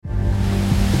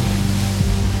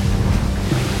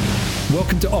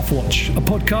Welcome to Offwatch, a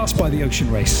podcast by The Ocean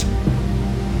Race.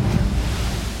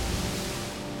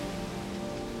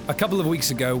 A couple of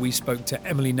weeks ago, we spoke to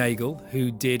Emily Nagle, who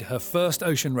did her first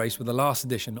ocean race with the last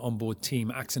edition on board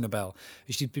Team AkzoNobel.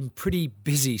 She's been pretty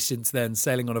busy since then,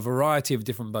 sailing on a variety of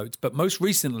different boats, but most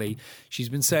recently, she's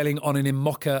been sailing on an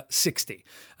IMOCA 60.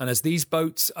 And as these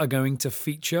boats are going to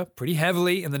feature pretty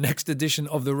heavily in the next edition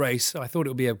of the race, I thought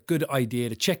it would be a good idea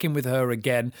to check in with her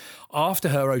again after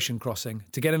her ocean crossing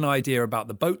to get an idea about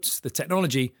the boats, the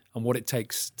technology, and what it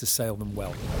takes to sail them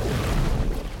well.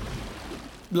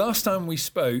 Last time we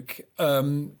spoke,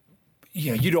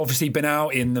 you'd obviously been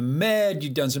out in the Med,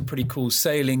 you'd done some pretty cool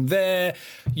sailing there.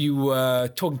 You were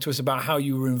talking to us about how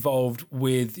you were involved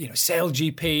with, Sail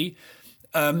GP,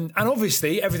 and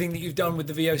obviously everything that you've done with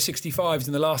the VO65s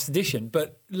in the last edition.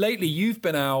 But lately you've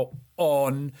been out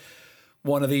on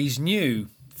one of these new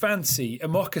fancy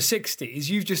IMOCA 60s.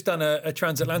 You've just done a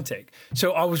transatlantic.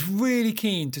 So I was really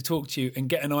keen to talk to you and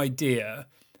get an idea.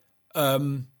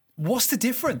 What's the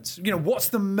difference? What's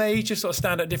the major sort of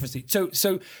standout difference?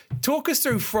 So talk us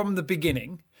through from the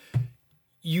beginning.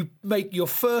 You make your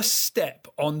first step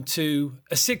onto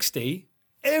a 60.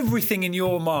 Everything in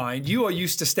your mind, you are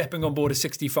used to stepping on board a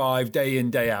 65 day in,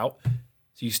 day out.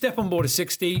 So you step on board a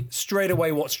 60, straight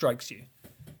away, what strikes you?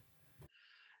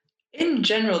 In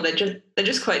general, they're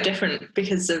just quite different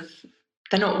because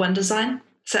they're not one design.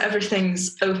 So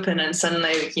everything's open and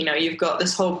suddenly, you've got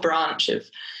this whole branch of,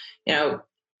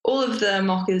 all of the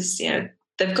IMOCAs,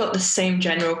 they've got the same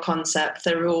general concept.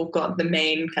 They've all got the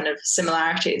main kind of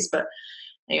similarities. But,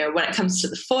 when it comes to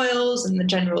the foils and the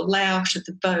general layout of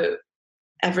the boat,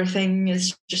 everything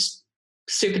is just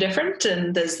super different.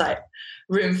 And there's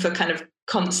room for kind of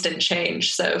constant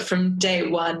change. So from day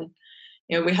one,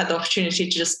 we had the opportunity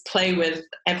to just play with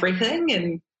everything.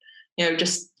 And,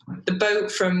 just the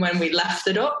boat from when we left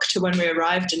the dock to when we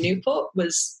arrived in Newport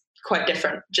was quite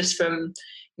different, just from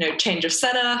change of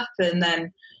setup and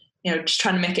then, just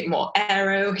trying to make it more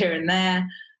aero here and there.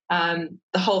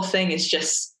 The whole thing is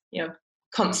just,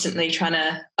 constantly trying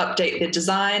to update the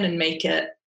design and make it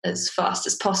as fast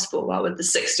as possible. While with the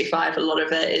 65, a lot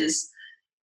of it is,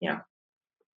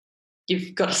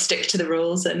 you've got to stick to the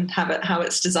rules and have it how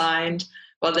it's designed.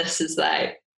 While this is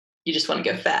you just want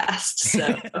to go fast.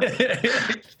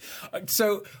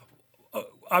 So,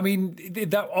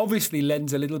 that obviously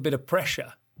lends a little bit of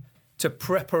pressure to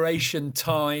preparation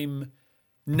time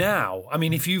now.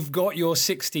 If you've got your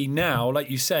 60 now, like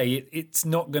you say, it's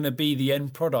not going to be the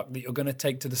end product that you're going to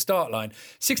take to the start line.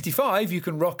 65, you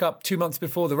can rock up 2 months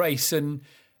before the race, and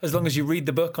as long as you read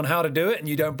the book on how to do it and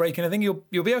you don't break anything, you'll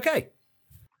be okay.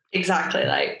 Exactly.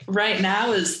 Right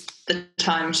now is the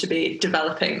time to be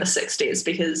developing the 60s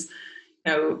because,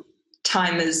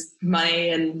 time is money,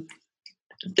 and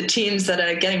the teams that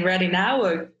are getting ready now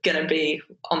are going to be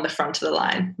on the front of the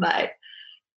line.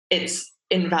 It's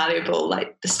invaluable,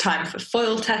 this time for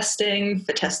foil testing,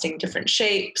 for testing different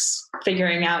shapes,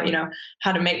 figuring out,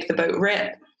 how to make the boat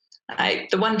rip.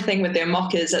 The one thing with the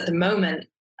IMOCAs at the moment,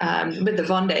 with the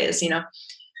Vendée is,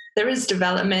 there is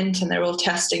development and they're all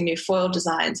testing new foil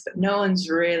designs, but no one's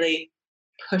really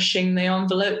pushing the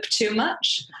envelope too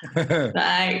much.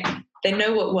 They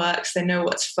know what works, they know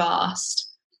what's fast.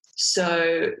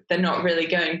 So they're not really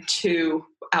going too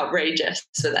outrageous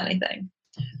with anything.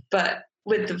 But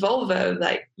with the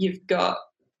Volvo, you've got,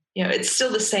 it's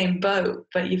still the same boat,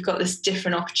 but you've got this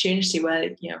different opportunity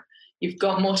where, you've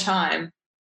got more time.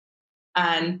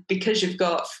 And because you've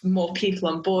got more people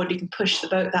on board, you can push the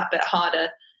boat that bit harder.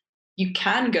 You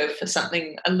can go for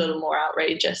something a little more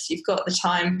outrageous. You've got the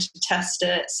time to test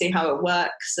it, see how it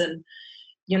works. And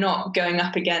you're not going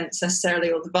up against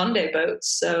necessarily all the Vendée boats.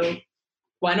 So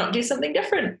why not do something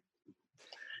different?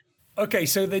 Okay,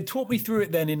 so they talk me through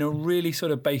it then in a really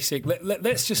sort of basic...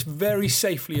 Let's just very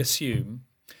safely assume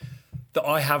that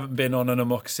I haven't been on an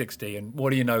IMOCA 60, and what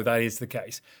do you know, that is the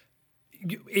case.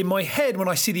 In my head, when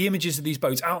I see the images of these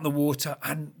boats out in the water,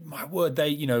 and my word,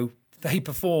 they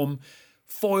perform,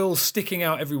 foils sticking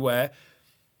out everywhere.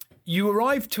 You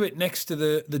arrive to it next to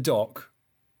the dock.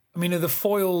 Are the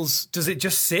foils, does it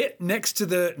just sit next to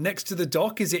the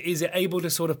dock? Is it able to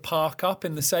sort of park up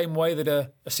in the same way that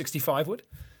a 65 would?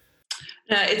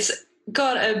 No, it's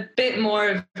got a bit more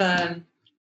of an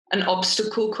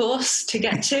obstacle course to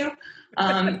get to.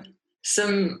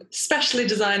 Some specially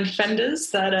designed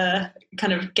fenders that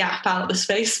kind of gap out the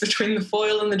space between the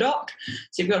foil and the dock.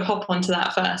 So you've got to hop onto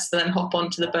that first and then hop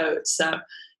onto the boat. So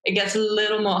it gets a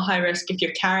little more high risk if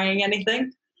you're carrying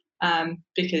anything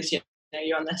because you're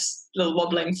on this little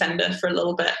wobbling fender for a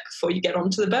little bit before you get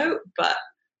onto the boat. But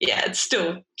yeah, it's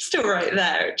still right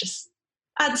there. It just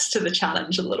adds to the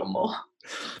challenge a little more.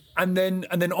 And then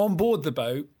on board the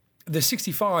boat, the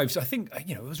 65s, I think,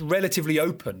 it was relatively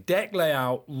open, deck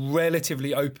layout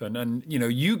relatively open. And,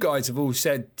 you guys have all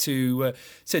said to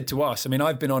us, I mean,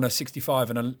 I've been on a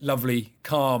 65 on a lovely,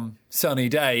 calm, sunny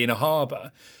day in a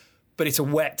harbour, but it's a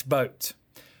wet boat.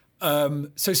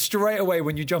 So straight away,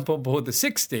 when you jump on board the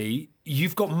 60,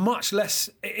 you've got much less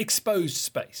exposed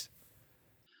space.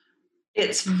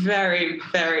 It's very,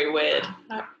 very weird.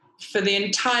 For the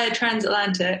entire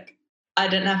transatlantic, I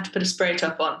didn't have to put a spray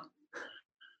top on.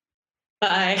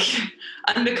 Like,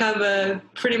 undercover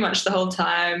pretty much the whole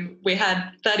time. We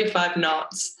had 35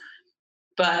 knots,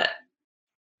 but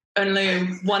only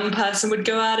one person would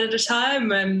go out at a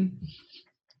time. And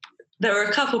there were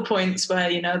a couple points where,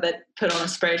 they'd put on a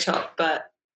spray top,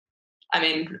 but I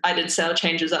mean, I did sail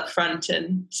changes up front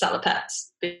in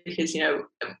salopettes because,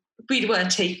 we were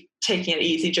taking it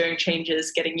easy during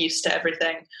changes, getting used to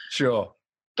everything. Sure.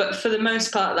 But for the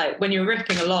most part, like when you're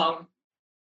ripping along,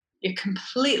 you're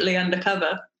completely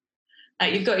undercover.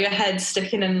 Like you've got your head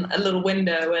sticking in a little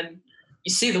window and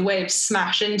you see the waves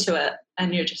smash into it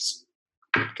and you're just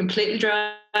completely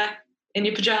dry in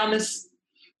your pajamas,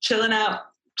 chilling out,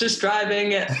 just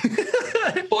driving it,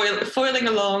 foiling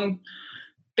along,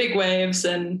 big waves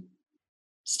and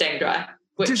staying dry,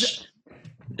 which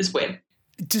is weird.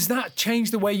 Does that change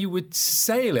the way you would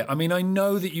sail it? I mean, I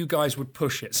know that you guys would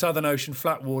push it, Southern Ocean,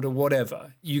 flat water,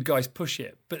 whatever, you guys push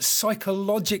it. But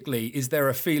psychologically, is there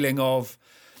a feeling of,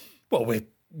 well,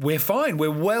 we're fine,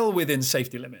 we're well within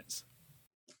safety limits?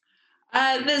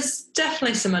 There's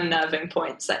definitely some unnerving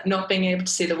points, like not being able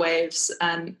to see the waves,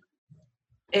 and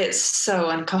it's so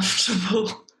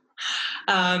uncomfortable.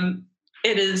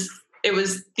 It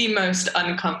was the most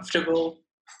uncomfortable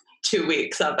 2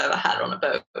 weeks I've ever had on a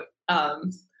boat.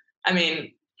 I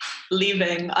mean,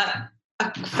 leaving, I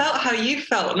felt how you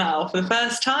felt now for the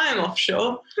first time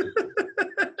offshore.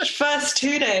 First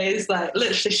 2 days, like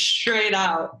literally straight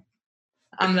out,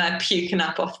 I'm there puking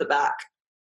up off the back.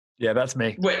 Yeah, that's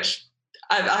me. Which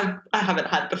I haven't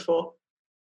had before.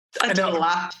 I don't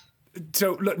laugh.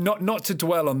 So look, not to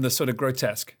dwell on the sort of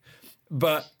grotesque,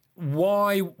 but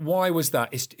why was that?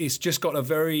 It's just got a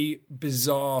very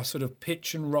bizarre sort of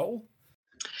pitch and roll.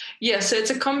 Yeah, so it's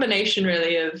a combination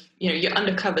really of, you're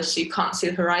undercover so you can't see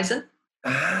the horizon.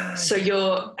 So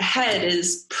your head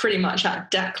is pretty much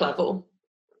at deck level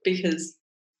because,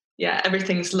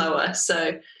 everything's lower.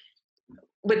 So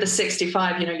with the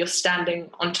 65, you're standing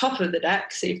on top of the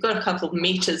deck. So you've got a couple of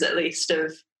meters at least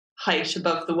of height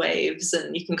above the waves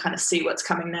and you can kind of see what's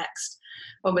coming next.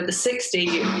 But with the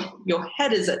 60, your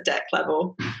head is at deck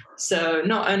level. So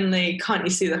not only can't you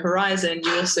see the horizon,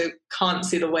 you also can't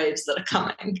see the waves that are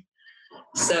coming.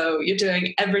 So you're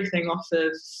doing everything off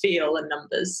of feel and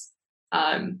numbers.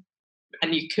 And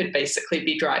you could basically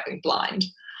be driving blind.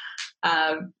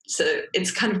 So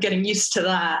it's kind of getting used to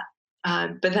that.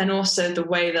 But then also the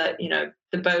way that,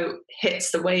 the boat hits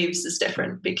the waves is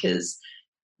different because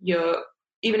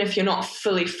even if you're not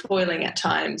fully foiling at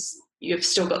times, you've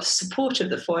still got the support of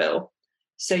the foil.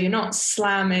 So you're not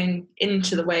slamming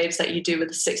into the waves that you do with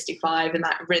the 65 and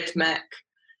that rhythmic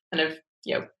kind of,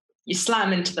 you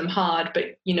slam into them hard,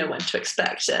 but you know when to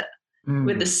expect it.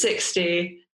 With the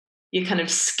 60, you're kind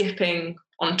of skipping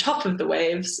on top of the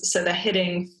waves. So they're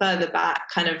hitting further back,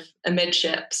 kind of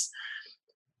amidships.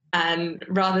 And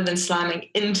rather than slamming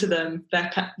into them,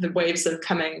 the waves are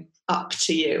coming up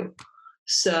to you.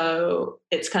 So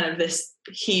it's kind of this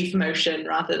heave motion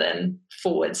rather than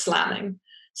forward slamming.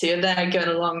 So you're there going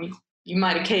along. You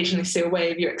might occasionally see a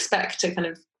wave. You expect to kind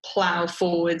of plow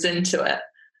forwards into it.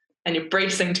 And you're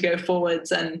bracing to go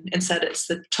forwards, and instead it's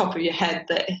the top of your head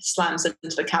that slams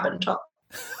into the cabin top.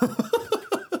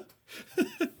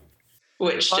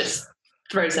 Which just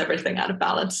throws everything out of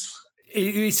balance.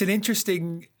 It's an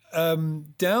interesting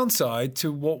downside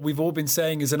to what we've all been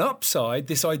saying is an upside,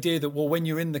 this idea that, well, when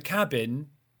you're in the cabin,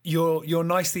 you're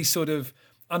nicely sort of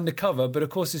undercover. But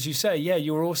of course, as you say,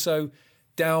 you're also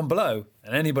down below.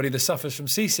 And anybody that suffers from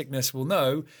seasickness will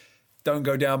know, don't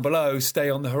go down below, stay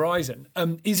on the horizon.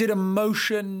 Is it a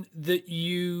motion that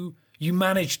you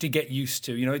managed to get used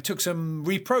to? It took some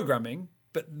reprogramming,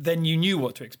 but then you knew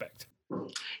what to expect.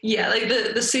 Yeah, like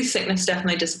the seasickness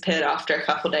definitely disappeared after a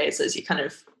couple of days as you kind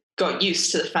of got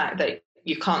used to the fact that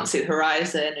you can't see the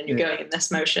horizon and you're going in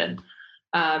this motion.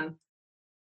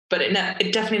 But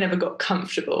it definitely never got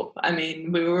comfortable. I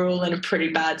mean, we were all in a pretty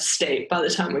bad state by the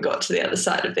time we got to the other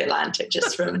side of the Atlantic,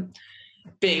 just from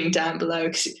being down below.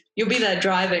 'Cause you'll be there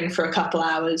driving for a couple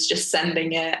hours, just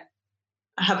sending it,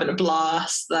 having a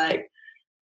blast, but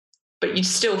you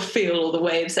still feel all the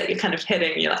waves that you're kind of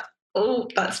hitting. You're like, oh,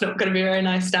 that's not going to be very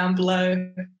nice down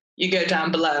below. you go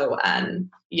down below and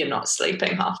you're not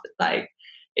sleeping half the, like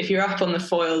if you're up on the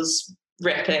foils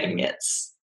ripping,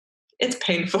 it's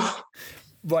painful.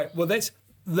 Right. Well,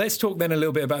 let's talk then a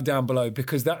little bit about down below,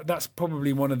 because that's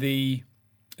probably one of the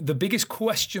biggest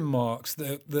question marks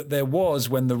that there was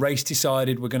when the race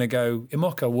decided we're going to go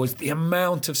IMOCA, was the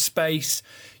amount of space.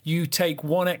 You take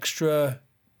one extra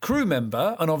crew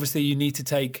member, and obviously you need to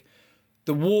take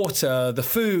the water, the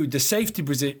food, the safety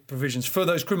provisions for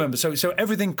those crew members. So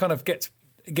everything kind of gets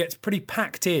pretty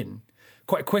packed in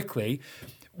quite quickly.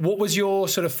 What was your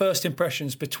sort of first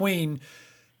impressions between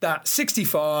that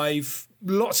 65,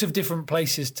 lots of different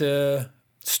places to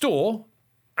store,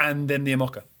 and then the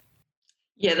IMOCA?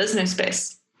 Yeah, there's no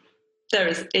space.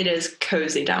 It is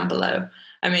cozy down below.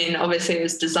 I mean, obviously it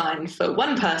was designed for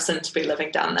one person to be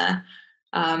living down there.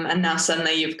 And now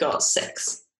suddenly you've got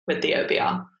 6 with the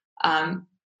OBR.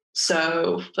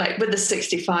 So like with the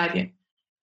 65,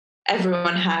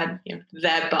 everyone had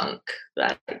their bunk.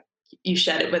 Like you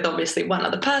shared it with obviously one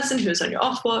other person who was on your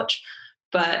off watch,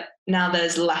 but now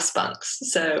there's less bunks.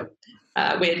 So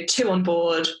we had 2 on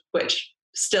board, which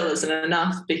still isn't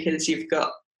enough because you've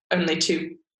got only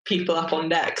 2 people up on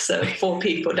deck, so 4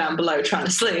 people down below trying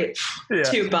to sleep. Yeah.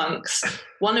 2 bunks.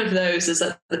 One of those is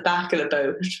at the back of the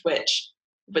boat, which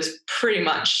was pretty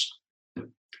much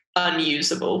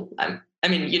unusable. I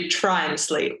mean, you'd try and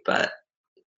sleep, but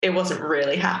it wasn't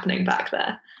really happening back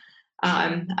there.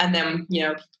 And then,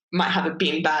 might have a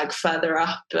bean bag further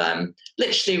up,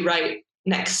 literally right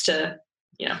next to,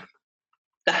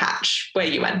 the hatch where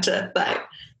you enter.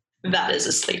 That is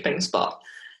a sleeping spot.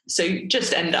 So you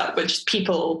just end up with just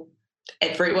people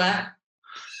everywhere,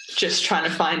 just trying to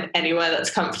find anywhere that's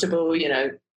comfortable,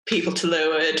 people to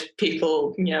leeward,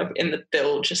 people, in the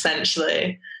bilge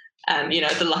essentially, and,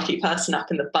 the lucky person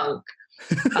up in the bunk.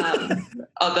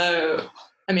 Although,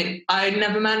 I mean, I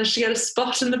never managed to get a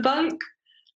spot in the bunk,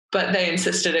 but they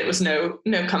insisted it was no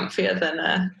comfier than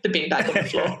the beanbag on the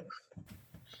floor.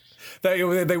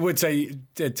 They would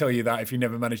tell you that if you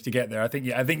never managed to get there. I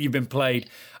think you've been played.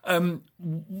 One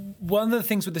of the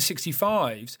things with the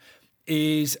 65s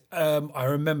is I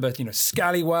remember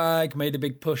Scallywag made a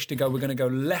big push to go. We're going to go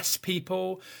less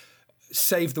people,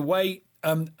 save the weight,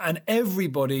 and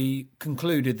everybody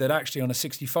concluded that actually on a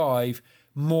 65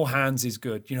 more hands is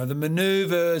good. The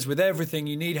manoeuvres with everything,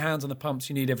 you need hands on the pumps,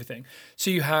 you need everything.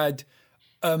 So you had.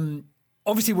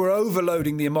 Obviously, we're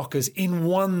overloading the IMOCAs in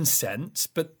one sense,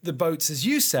 but the boats, as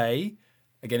you say,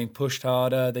 are getting pushed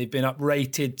harder. They've been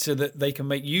uprated so that they can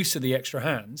make use of the extra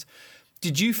hands.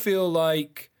 Did you feel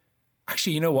like,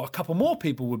 actually, a couple more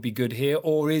people would be good here,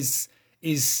 or is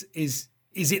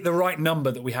it the right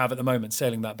number that we have at the moment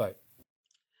sailing that boat?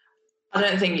 I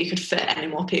don't think you could fit any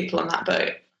more people on that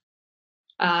boat.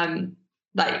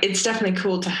 It's definitely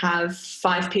cool to have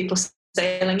 5 people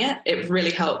sailing it. It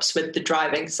really helps with the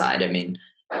driving side. I mean,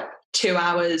 2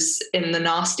 hours in the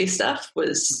nasty stuff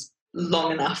was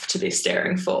long enough to be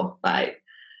steering for.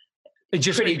 You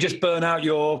just burn out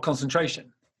your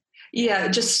concentration. Yeah,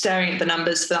 just staring at the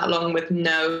numbers for that long with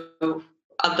no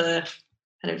other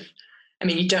kind of. I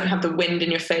mean, you don't have the wind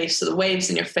in your face or the waves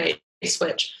in your face,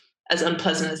 which, as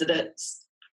unpleasant as it is,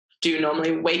 do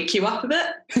normally wake you up a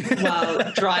bit.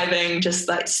 While driving, just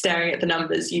staring at the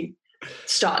numbers, you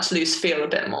start to lose feel a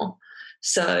bit more.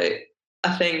 So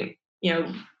I think,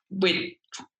 we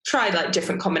tried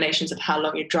different combinations of how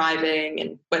long you're driving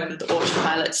and whether the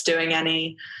autopilot's doing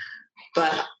any,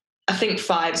 but I think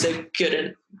 5's a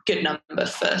good number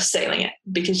for sailing it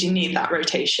because you need that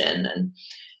rotation.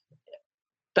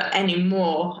 But any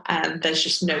more, there's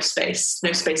just no space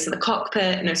in the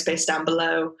cockpit, no space down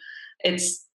below.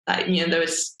 It's there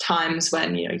was times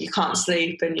when you can't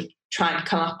sleep and you try and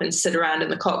come up and sit around in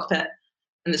the cockpit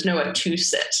and there's nowhere to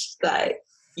sit.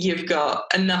 You've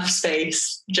got enough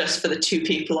space just for the 2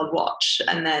 people on watch,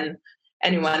 and then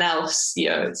anyone else,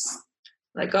 it's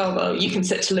oh well, you can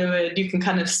sit to leeward, you can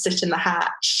kind of sit in the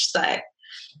hatch.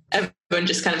 Everyone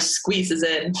just kind of squeezes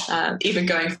in. Even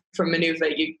going from maneuver,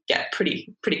 you get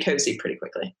pretty cozy pretty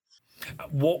quickly.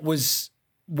 What was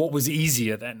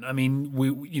easier then? I mean,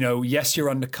 yes, you're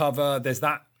undercover. There's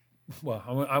that. Well,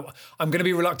 I'm going to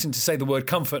be reluctant to say the word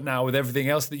comfort now with everything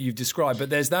else that you've described, but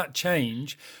there's that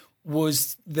change.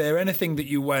 Was there anything that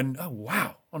you went, oh,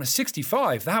 wow, on a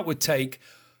 65, that would take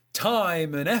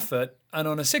time and effort, and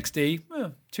on a 60,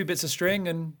 2 bits of string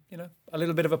and, a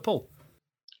little bit of a pull?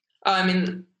 I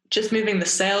mean, just moving the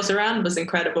sails around was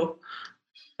incredible.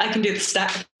 I can do the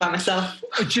stack by myself.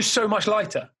 It's just so much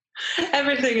lighter.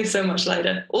 Everything is so much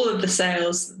lighter. All of the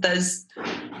sails,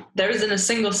 there isn't a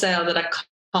single sail that I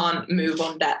can't move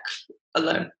on deck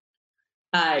alone.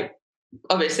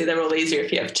 obviously they're all easier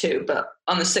if you have two, but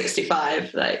on the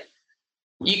 65, like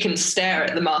you can stare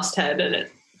at the masthead and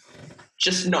it's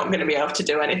just not going to be able to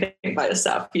do anything by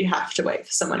yourself. You have to wait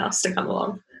for someone else to come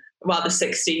along. While the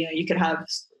 60, you could have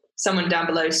someone down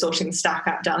below sorting the stack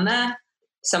out down there,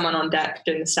 someone on deck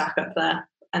doing the stack up there,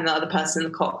 and the other person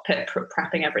in the cockpit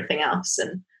prepping everything else.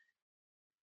 And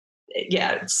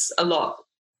it's a lot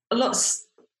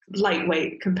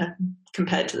lightweight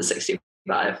compared to the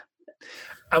 65.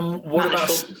 And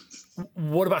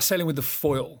what about sailing with the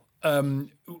foil?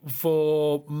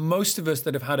 For most of us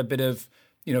that have had a bit of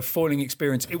foiling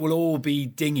experience, it will all be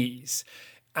dinghies.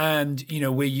 And,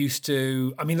 we're used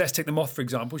to, let's take the Moth, for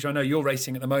example, which I know you're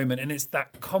racing at the moment, and it's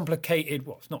that complicated,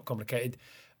 well, it's not complicated,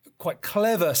 quite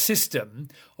clever system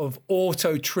of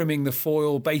auto trimming the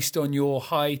foil based on your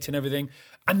height and everything.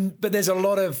 But there's a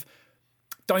lot of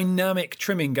dynamic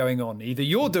trimming going on. Either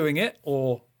you're doing it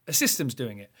or a system's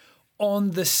doing it.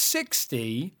 On the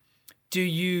 60, do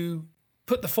you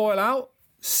put the foil out,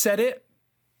 set it,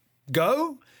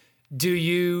 go? Do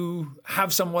you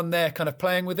have someone there kind of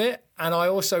playing with it? And I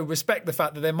also respect the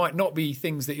fact that there might not be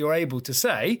things that you're able to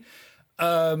say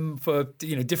for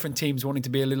different teams wanting to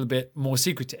be a little bit more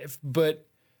secretive. But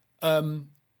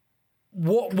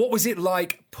what was it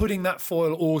like putting that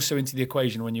foil also into the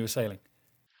equation when you were sailing?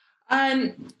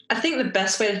 I think the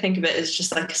best way to think of it is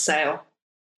just like a sail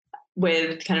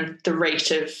with kind of the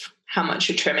rate of how much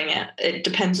you're trimming it. It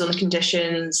depends on the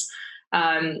conditions,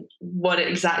 what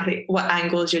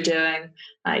angles you're doing.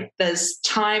 Like there's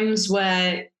times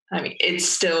where, it's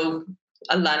still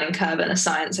a learning curve and a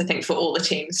science, I think, for all the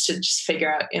teams to just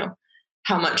figure out,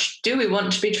 how much do we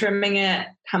want to be trimming it?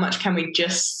 How much can we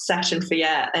just set and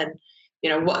forget? And,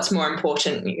 what's more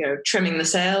important, trimming the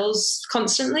sails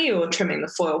constantly or trimming the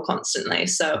foil constantly?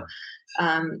 So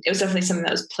it was definitely something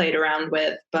that was played around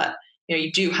with, but,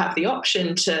 you do have the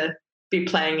option to be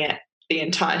playing it the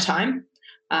entire time.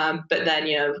 But then,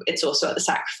 it's also at the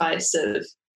sacrifice of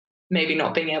maybe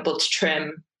not being able to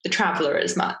trim the Traveller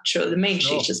as much or the main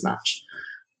sheet as much.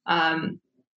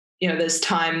 There's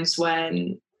times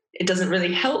when it doesn't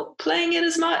really help playing it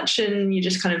as much and you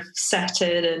just kind of set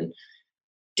it and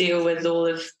deal with all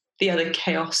of the other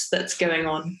chaos that's going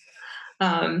on.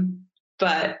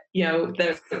 But,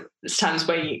 there's times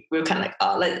where we're kind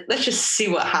of like, let's just see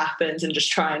what happens and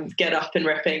just try and get up and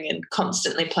ripping and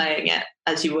constantly playing it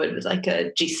as you would with like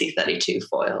a GC32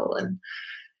 foil and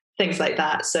things like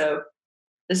that. So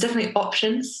there's definitely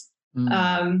options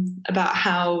about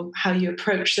how you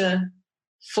approach the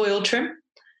foil trim,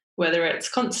 whether it's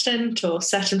constant or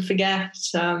set and forget.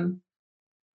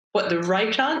 What the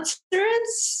right answer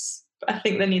is, I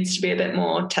think there needs to be a bit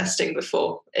more testing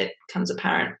before it becomes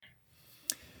apparent.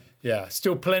 Yeah,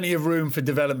 still plenty of room for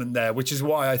development there, which is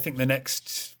why I think the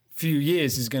next few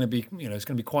years is going to be, it's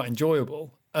going to be quite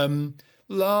enjoyable.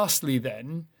 Lastly,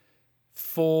 then,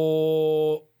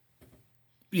 for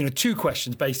two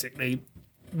questions basically: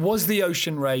 was the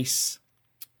Ocean Race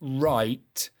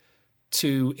right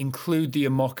to include the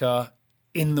IMOCA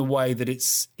in the way that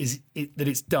it's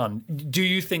done? Do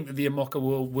you think that the IMOCA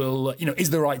will is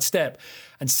the right step?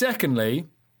 And secondly,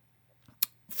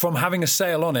 from having a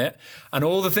sail on it and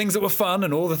all the things that were fun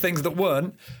and all the things that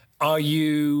weren't, are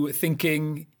you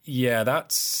thinking,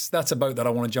 that's a boat that I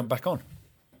want to jump back on?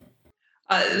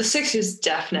 The 60 is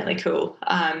definitely cool.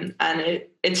 And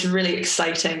it's really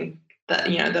exciting that,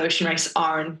 the Ocean Race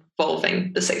are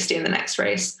involving the 60 in the next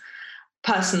race.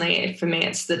 Personally, for me,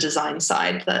 it's the design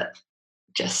side that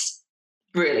just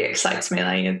really excites me.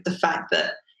 Like the fact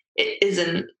that it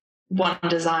isn't one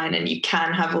design and you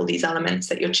can have all these elements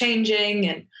that you're changing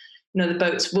and, the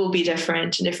boats will be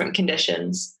different in different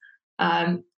conditions.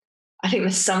 I think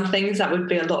there's some things that would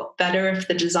be a lot better if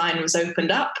the design was opened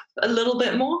up a little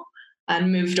bit more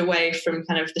and moved away from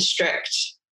kind of the strict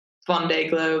Vendée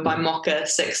Globe by IMOCA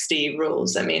 60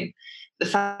 rules. The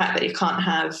fact that you can't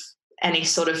have any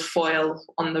sort of foil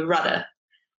on the rudder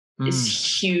is a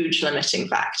huge limiting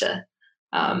factor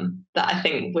that I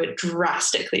think would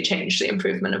drastically change the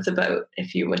improvement of the boat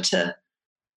if you were to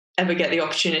ever get the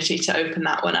opportunity to open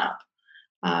that one up.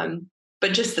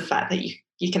 But just the fact that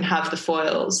you can have the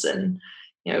foils and,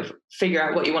 figure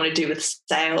out what you want to do with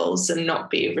sails and not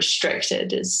be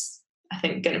restricted is, I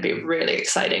think, going to be really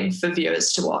exciting for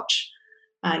viewers to watch,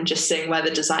 and just seeing where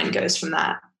the design goes from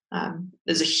that.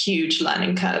 There's a huge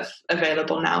learning curve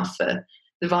available now for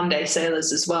the Vendée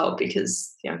sailors as well,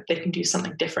 because they can do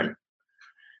something different.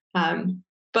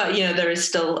 But there is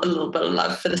still a little bit of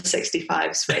love for the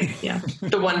 65s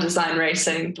with the one design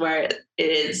racing where it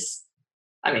is.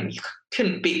 You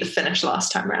couldn't beat the finish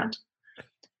last time round.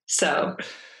 So,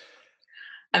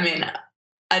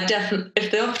 I definitely,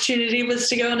 if the opportunity was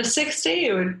to go on a 60,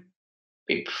 it would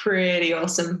be pretty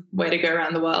awesome way to go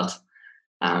around the world.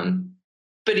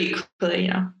 But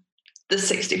equally, the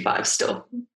 65 still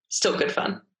good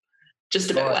fun.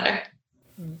 Just a bit wetter.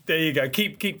 There you go.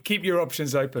 Keep your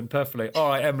options open. Perfectly. All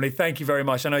right, Emily. Thank you very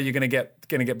much. I know you're going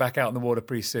to get back out in the water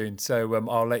pretty soon, so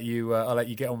I'll let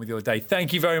you get on with your day.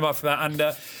 Thank you very much for that.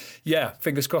 And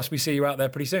fingers crossed we see you out there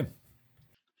pretty soon.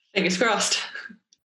 Fingers crossed.